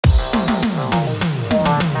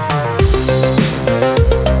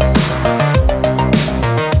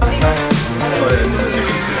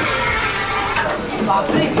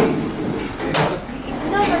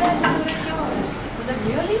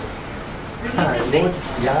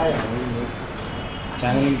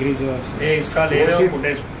Channel increase हुआ ये इसका ले रहे हो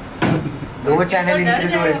फुटेज 2 चैनल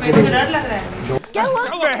इंक्रीज हुए इसके लिए। डर लग रहा है। क्या हुआ?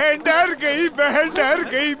 बहन डर गई, बहन डर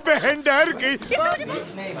गई, बहन डर गई।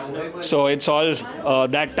 So it's all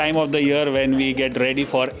that time of the year when we get ready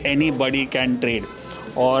for anybody can trade.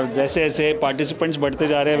 और जैसे जैसे पार्टिसिपेंट्स बढ़ते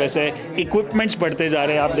जा रहे हैं वैसे इक्विपमेंट्स बढ़ते जा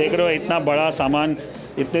रहे हैं। आप देख रहे हो इतना बड़ा सामान,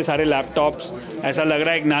 इतने सारे लैपटॉप्स, ऐसा लग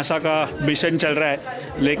रहा है एक नासा का मिशन चल रहा है,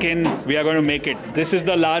 लेकिन we are going to make it. This is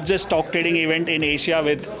the largest stock trading event in Asia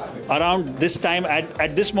with around this time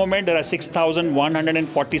at this moment there are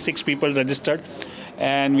 6,146 people registered,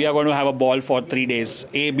 and we are going to have a ball for 3 days.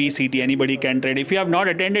 ABCT, anybody can trade. If you have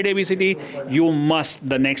not attended ABCT, you must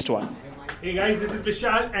the next one. Hey guys, this is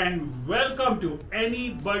Vishal and welcome to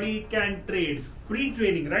Anybody Can Trade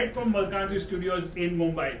pre-training right from Malkansview Studios in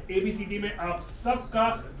Mumbai. ABCT में आप सबका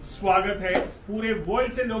स्वागत है। पूरे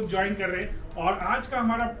world से लोग join कर रहे हैं और आज का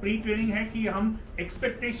हमारा प्री ट्रेनिंग है कि हम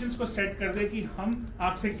एक्सपेक्टेशंस को सेट कर दे कि हम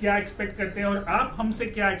आपसे क्या एक्सपेक्ट करते हैं और आप हमसे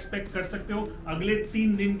क्या एक्सपेक्ट कर सकते हो अगले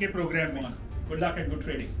 3 दिन के प्रोग्राम में। Good luck and good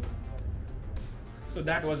trading. So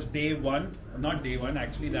that was day 1, not day 1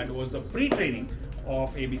 actually, that was the pre-training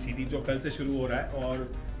of ABCT जो कल से शुरू हो रहा है और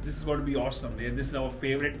this is going to be awesome. This is our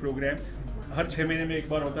favorite program. हर 6 महीने में एक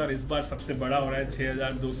बार होता है और इस बार सबसे बड़ा हो रहा है।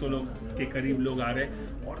 6,200 लोग के करीब लोग आ रहे हैं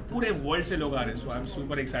और पूरे वर्ल्ड से लोग आ रहे हैं। So I'm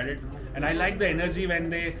super excited and I like the energy when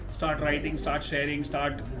they start writing, start sharing,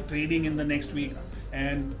 start trading in the next week,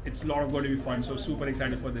 and it's a lot of going to be fun. So super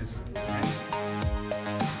excited for this.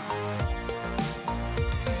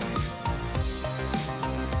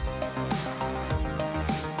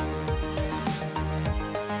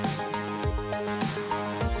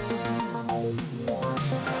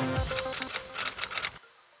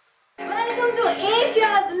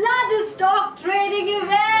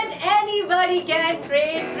 Anybody can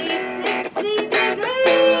trade 360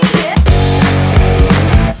 degrees.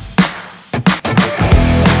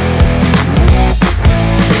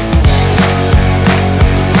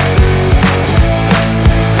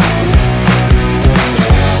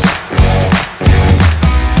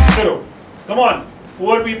 Come on,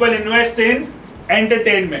 poor people invest in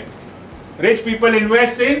entertainment. Rich people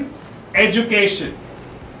invest in education.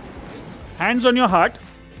 Hands on your heart,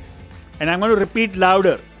 and I'm going to repeat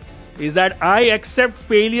louder. Is that I accept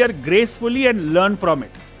failure gracefully and learn from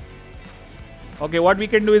it. Okay, what we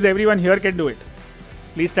can do is everyone here can do it.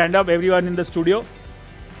 Please stand up, everyone in the studio,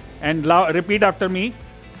 and repeat after me.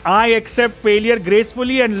 I accept failure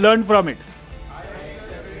gracefully and learn from it.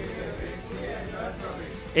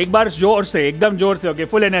 एक बार जोर से, एकदम जोर से, okay,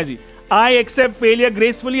 full energy. I accept failure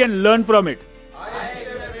gracefully and learn from it.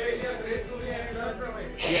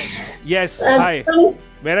 Yes, hi.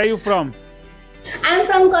 Where are you from? I'm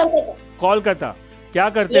from Kolkata. Kolkata. क्या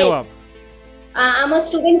करते हो आप? I'm a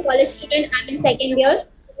student, college student. I'm in second year.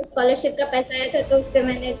 Scholarship का पैसा आया था तो उससे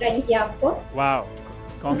मैंने ज्वाइन किया आपको। Wow,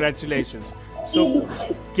 congratulations. So,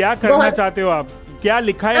 क्या करना चाहते हो आप? क्या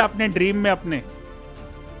लिखा है आपने ड्रीम में अपने?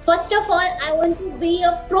 First of all, I want to be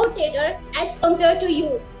a pro trader as compared to you.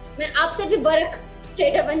 मैं आपसे भी बड़ा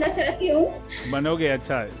ट्रेडर बनना चाहती हूँ। बनोगे,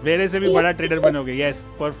 अच्छा है। मेरे से भी बड़ा ट्रेडर बनोगे। Yes,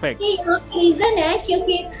 perfect. यहाँ रीजन है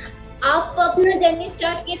क्योंकि आप अपना जर्नी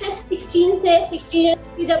स्टार्ट किए थे 16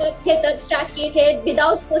 की जब थे तब स्टार्ट किए थे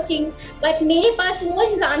विदाउट कोचिंग, बट मेरे पास वो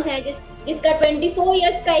इंसान है जिसका 24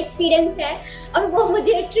 इयर्स का एक्सपीरियंस है और वो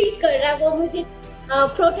मुझे ट्रीट कर रहा है, वो मुझे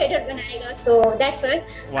प्रो ट्रेडर बनाएगा। So that's why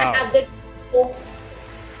I have this hope.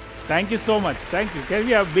 Thank you so much. Thank you. Can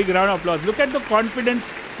we have a big round of applause? Look at the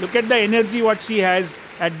confidence, look at the energy what she has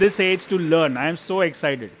at this age to learn. I am so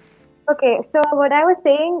excited. Okay, so what I was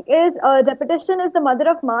saying is repetition is the mother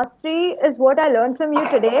of mastery is what I learned from you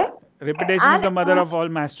today. Repetition is the mother of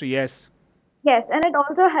all mastery, yes. Yes, and it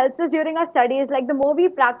also helps us during our studies. Like the more we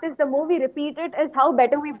practice, the more we repeat it, is how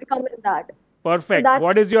better we become in that. Perfect. So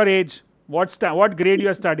what is your age? What grade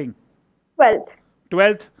you are studying? 12th.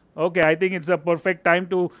 12th? Okay, I think it's a perfect time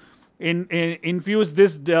to infuse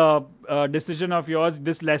this decision of yours,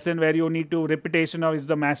 this lesson where you need to repetition of is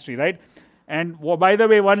the mastery, right? And by the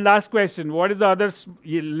way, one last question. What is the other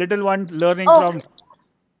little one learning from?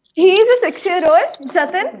 He is a 6-year-old.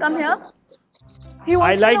 Jatin, come here.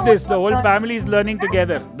 I like this. The whole family is learning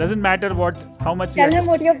together. Doesn't matter how much you Tell him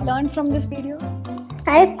what you have learned from this video.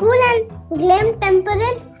 I'm cool and calm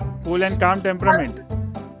temperament. Cool and calm temperament.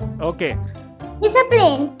 Okay.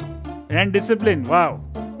 Discipline. And discipline. Wow.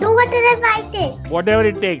 Do whatever it takes. Whatever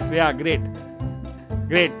it takes. Yeah, great.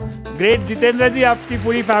 Great. Great. Jitendra ji, आपकी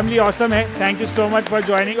पूरी family awesome है. Thank you so much for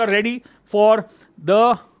joining or ready for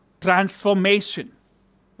the transformation.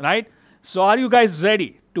 Right? So are you guys ready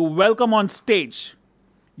to welcome on stage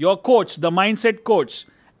your coach, the mindset coach,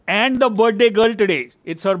 and the birthday girl today.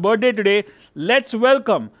 It's her birthday today. Let's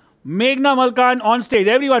welcome Meghana Malkan on stage.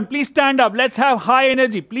 Everyone, please stand up. Let's have high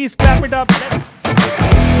energy. Please clap it up.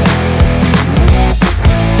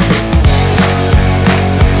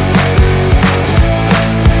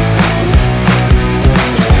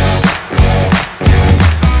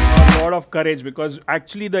 Of courage, because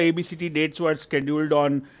actually the ABCT dates were scheduled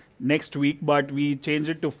on next week, but we changed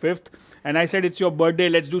it to 5th, and I said, it's your birthday,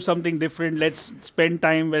 let's do something different, let's spend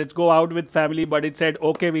time, let's go out with family. But it said,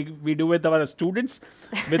 okay, we do with our students,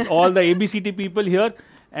 with all the ABCT people here,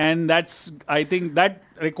 and that's, I think that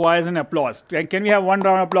requires an applause. Can we have one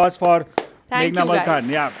round of applause for Meghana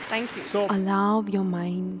Malkan? Yeah, thank you. So allow your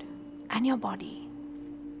mind and your body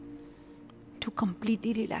to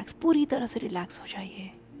completely relax. पूरी तरह से relax हो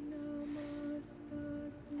जाइए.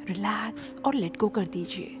 Relax और let go कर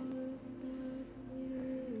दीजिए.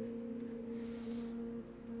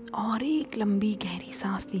 और एक लंबी गहरी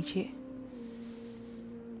सांस लीजिए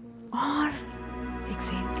और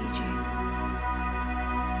एक्सहेल कीजिए.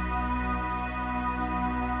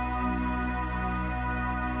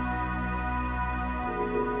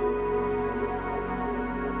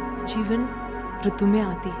 जीवन ऋतु में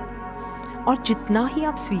आती है और जितना ही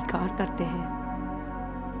आप स्वीकार करते हैं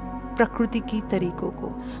प्रकृति की तरीकों को,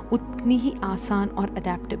 उतनी ही आसान और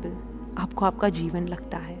अडेप्टेबल आपको आपका जीवन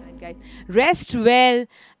लगता है. Rest well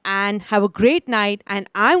and have a great night, and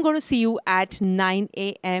I'm going to see you at 9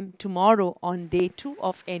 a.m. tomorrow on day 2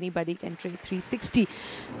 of Anybody Can Trade 360.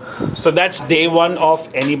 So that's day 1 of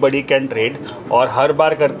Anybody Can Trade. और हर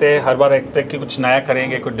बार करते हैं, हर बार देखते हैं कि कुछ नया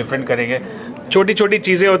करेंगे, कुछ डिफरेंट करेंगे. छोटी छोटी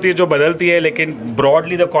चीज़ें होती है जो बदलती है, लेकिन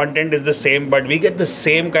broadly the content is the same, but we get the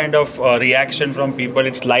same kind of reaction from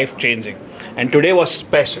people. It's life changing, and today was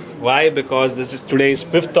special. Why? Because today is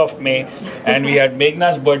 5th of May, and we had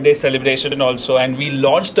Meghna's birthday celebration also, and we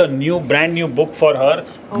launched a brand new book for her.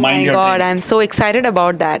 Oh my God, I'm so excited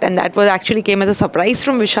about that, and that was actually came as a surprise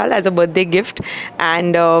from Vishal as a birthday gift,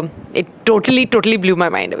 and it totally blew my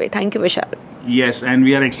mind away. Thank you, Vishal. Yes, and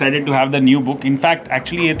we are excited to have the new book. In fact,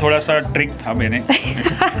 actually ये थोड़ा सा trick था मैंने.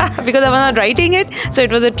 Because I was not writing it, so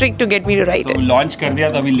it was a trick to get me to write it. तो launch कर दिया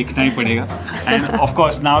तो अभी लिखना ही पड़ेगा. And of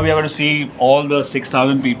course now we are going to see all the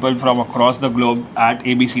 6,000 people from across the globe at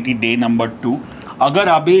ABCT day number 2. अगर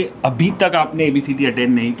अभी तक आपने ABCT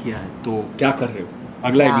attend नहीं किया है तो क्या कर रहे हो?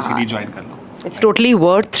 अगला ABCT join कर लो. It's totally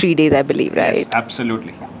worth 3 days, I believe, right? Yes,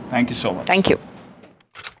 absolutely. Thank you so much. Thank you.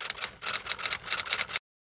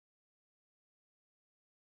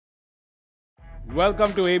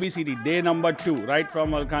 Welcome to ABCT day number 2 right from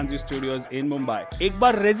Malkansview studios in Mumbai. एक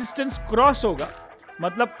बार रेजिस्टेंस क्रॉस होगा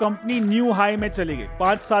मतलब कंपनी न्यू हाई में चली गई.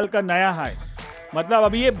 5 साल का नया high मतलब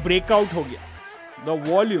अभी ये ब्रेकआउट हो गया. The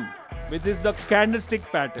volume, which is the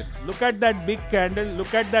candlestick pattern. Look at that big candle,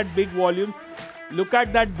 look at that big volume, look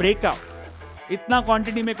at that breakout. इतना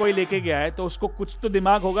क्वांटिटी में कोई लेके गया है तो उसको कुछ तो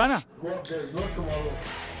दिमाग होगा ना.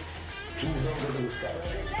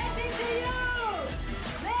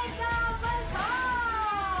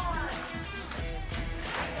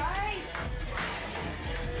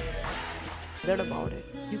 About it,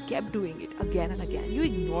 you kept doing it again and again. You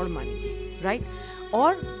ignored money, right?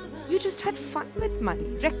 Or you just had fun with money.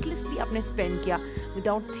 Recklessly आपने spend किया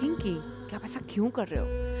without thinking कि आप ऐसा क्यों कर रहे हो,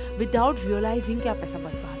 without realizing कि आप ऐसा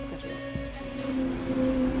बर्बाद कर रहे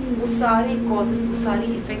हो. वो सारे causes, वो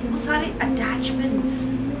सारी effects, वो सारे attachments,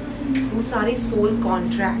 वो सारे soul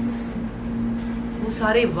contracts, वो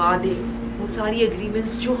सारे वादे, वो सारी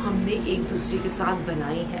agreements जो हमने एक दूसरे के साथ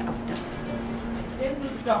बनाए हैं अब तक.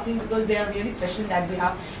 Talking because they are really special that we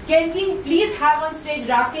have. Can we please have on stage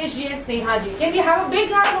Rakesh ji and Sneha ji? Can we have a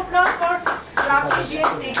big round of applause for Rakesh ji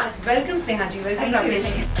and Sneha ji? Welcome Sneha ji. Welcome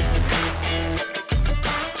Rakesh ji.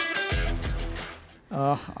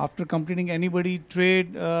 After completing Anybody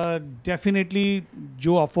Trade, definitely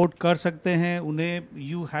जो afford कर सकते हैं उन्हें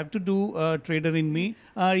you have to do trader in me.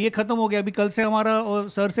 ये ख़त्म हो गया. अभी कल से हमारा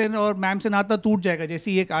सर से और मैम से नाता टूट जाएगा.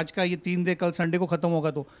 जैसे ही आज का ये 3 दिन, कल संडे को ख़त्म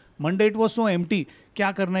होगा तो Monday it was so empty.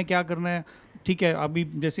 क्या करना है ठीक है. अभी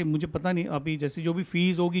जैसे मुझे पता नहीं, अभी जैसे जो भी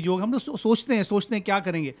फीस होगी जो हम लोग सोचते हैं क्या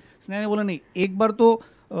करेंगे. स्नेहा ने बोला नहीं, एक बार तो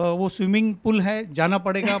वो स्विमिंग पूल है, जाना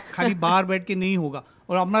पड़ेगा. खाली बाहर बैठ के नहीं होगा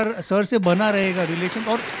और अपना सर से बना रहेगा रिलेशन.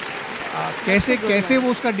 और कैसे वो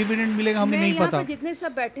उसका डिविडेंड मिलेगा हमें नहीं पता. जितने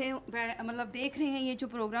सब बैठे हैं मतलब देख रहे हैं ये जो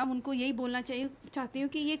प्रोग्राम, उनको यही बोलना चाहती हूँ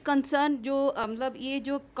कि ये कंसर्न जो मतलब ये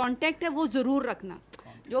जो कांटेक्ट है वो ज़रूर रखना.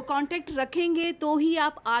 जो कांटेक्ट रखेंगे तो ही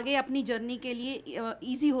आप आगे अपनी जर्नी के लिए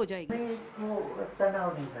इजी हो जाएगी.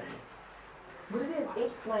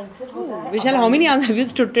 Vishal, how many hours have you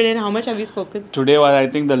stood today and how much have you spoken? Today was, I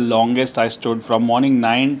think, the longest I stood, from morning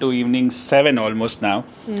 9 to evening 7 almost now.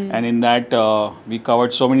 And in that, we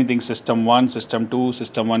covered so many things: System 1, System 2,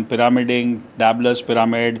 System 1 pyramiding, Dabbler's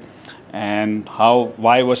pyramid, and how,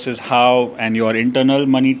 why versus how, and your internal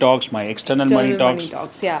money talks, my external money talks.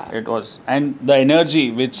 Yeah. It was, and the energy,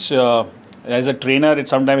 which as a trainer, it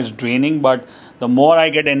sometimes is draining, but the more I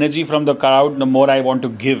get energy from the crowd, the more I want to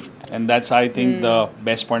give. And that's, I think, the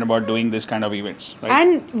best point about doing this kind of events. Right?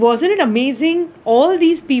 And wasn't it amazing? All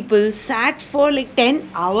these people sat for like 10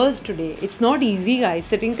 hours today. It's not easy, guys,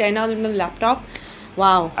 sitting 10 hours on the laptop.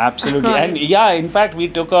 Wow. Absolutely. And yeah, in fact, we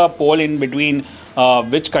took a poll in between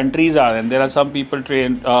which countries are, and there are some people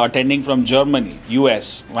attending from Germany,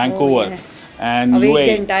 US, Vancouver, and awake UAE.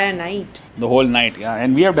 the entire night. The whole night, yeah.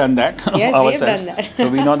 And we have done that yes, ourselves. We have done that. So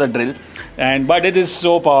we know the drill. But it is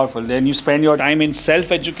so powerful. Then you spend your time in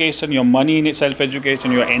self-education, your money in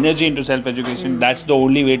self-education, your energy into self-education. That's the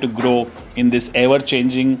only way to grow in this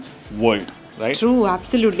ever-changing world. Right? True,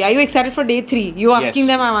 absolutely. Are you excited for day 3? You asking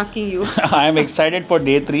them, I'm asking you. I am excited for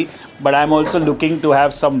day 3, but I'm also looking to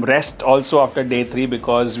have some rest also after day 3,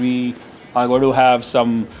 because we are going to have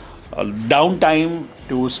some downtime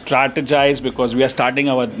to strategize, because we are starting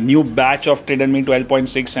our new batch of Trade and Me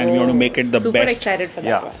 12.6 and we want to make it the super best. Super excited for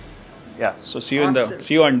that one. Yeah. So see you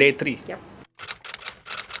see you on day 3. Yep.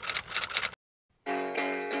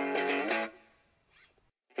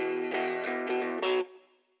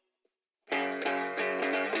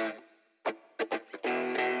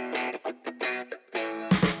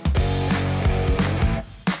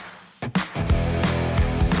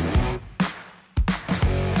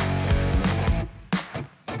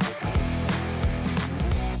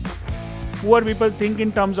 Poor people think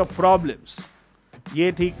in terms of problems.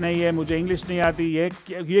 ये ठीक नहीं है, मुझे English नहीं आती,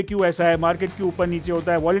 ये क्यों ऐसा है, मार्केट क्यों ऊपर नीचे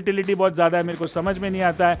होता है, वॉलिटिलिटी बहुत ज़्यादा है, मेरे को समझ में नहीं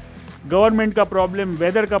आता है, गवर्नमेंट का प्रॉब्लम,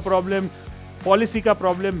 वेदर का प्रॉब्लम, पॉलिसी का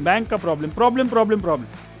प्रॉब्लम, बैंक का problem.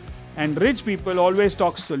 And rich people always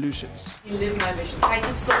talk solutions. You live my vision. Thank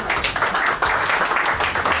you so much.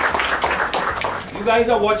 You guys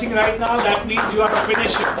are watching right now, that means you are a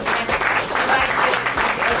finisher.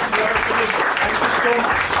 Yes, you are a finisher. Thank you so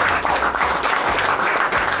much.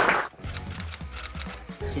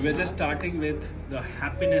 So we're just starting with the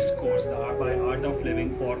happiness course, the Art of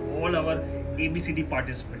Living, for all our ABCT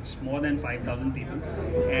participants, more than 5,000 people,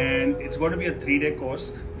 and it's going to be a 3-day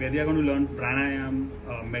course where they are going to learn pranayam,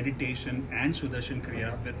 meditation and Sudarshan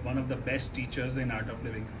Kriya with one of the best teachers in Art of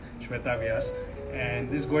Living, Shweta Vyas, and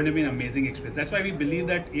this is going to be an amazing experience. That's why we believe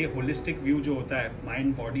that a holistic view jo hota hai,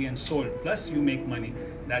 mind, body and soul, plus you make money,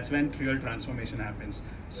 that's when real transformation happens.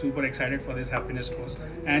 Super excited for this happiness course,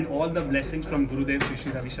 and all the blessings from Gurudev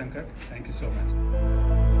Shri Ravishankar. Thank you so much.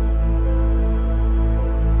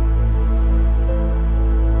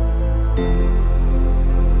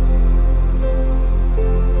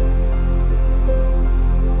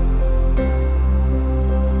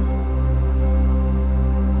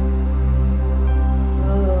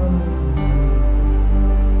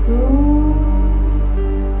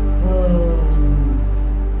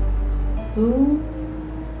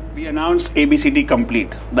 We announced ABCT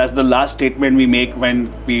complete. That's the last statement we make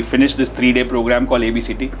when we finish this 3-day program called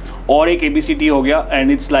ABCT. और एक ABCT हो गया,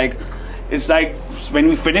 and it's like when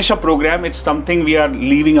we finish a program, it's something we are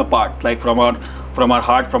leaving apart, like from our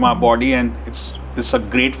heart, from our body, and it's a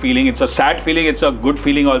great feeling. It's a sad feeling. It's a good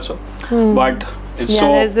feeling also, but.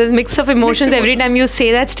 There's a mix of emotions every time you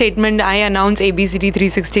say that statement. I announce ABCT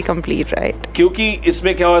 360 complete, right? क्योंकि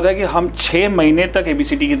इसमें क्या होता है कि हम 6 महीने तक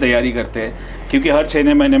ABCT की तैयारी करते हैं, क्योंकि हर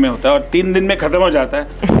 6 महीने में होता है और 3 दिन में खत्म हो जाता है.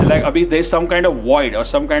 Like अभी there is some kind of void or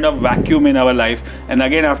some kind of vacuum in our life, and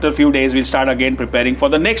again after a few days we'll start again preparing for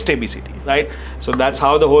the next ABCT, right? So that's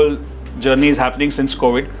how the whole journey is happening since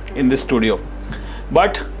COVID in this studio.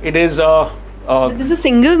 But it is this is the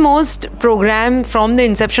single most program from the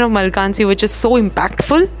inception of Malkansview which is so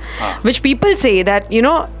impactful, which people say that, you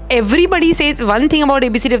know, everybody says one thing about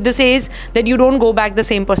ABCT if they says that you don't go back the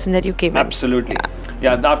same person that you came in. Absolutely.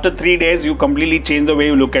 Yeah, after 3 days you completely change the way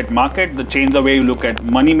you look at market, change the way you look at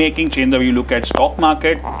money making, change the way you look at stock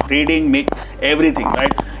market, trading, make everything,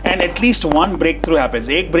 right? And at least one breakthrough happens.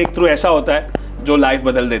 एक breakthrough ऐसा होता है जो life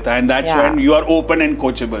बदल देता है, and that's when you are open and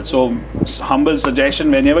coachable. So humble suggestion,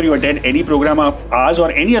 whenever you attend any program of ours or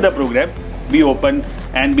any other program, be open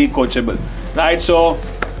and be coachable, right? So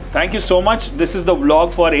thank you so much. This is the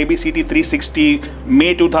vlog for ABCT 360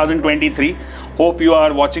 May 2023. Hope you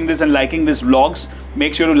are watching this and liking these vlogs.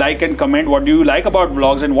 Make sure to like and comment what do you like about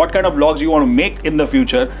vlogs and what kind of vlogs you want to make in the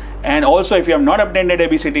future. And also, if you have not attended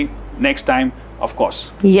ABCT, next time, of course.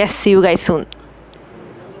 Yes, see you guys soon.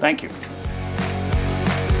 Thank you.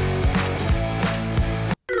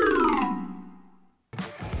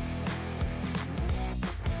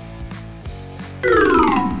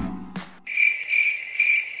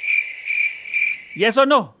 Yes or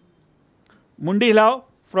no? Mundi hilao.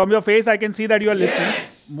 From your face, I can see that you are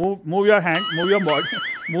listening. Move your hand, move your body,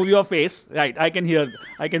 move your face. Right, I can hear,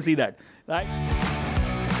 I can see that. Right.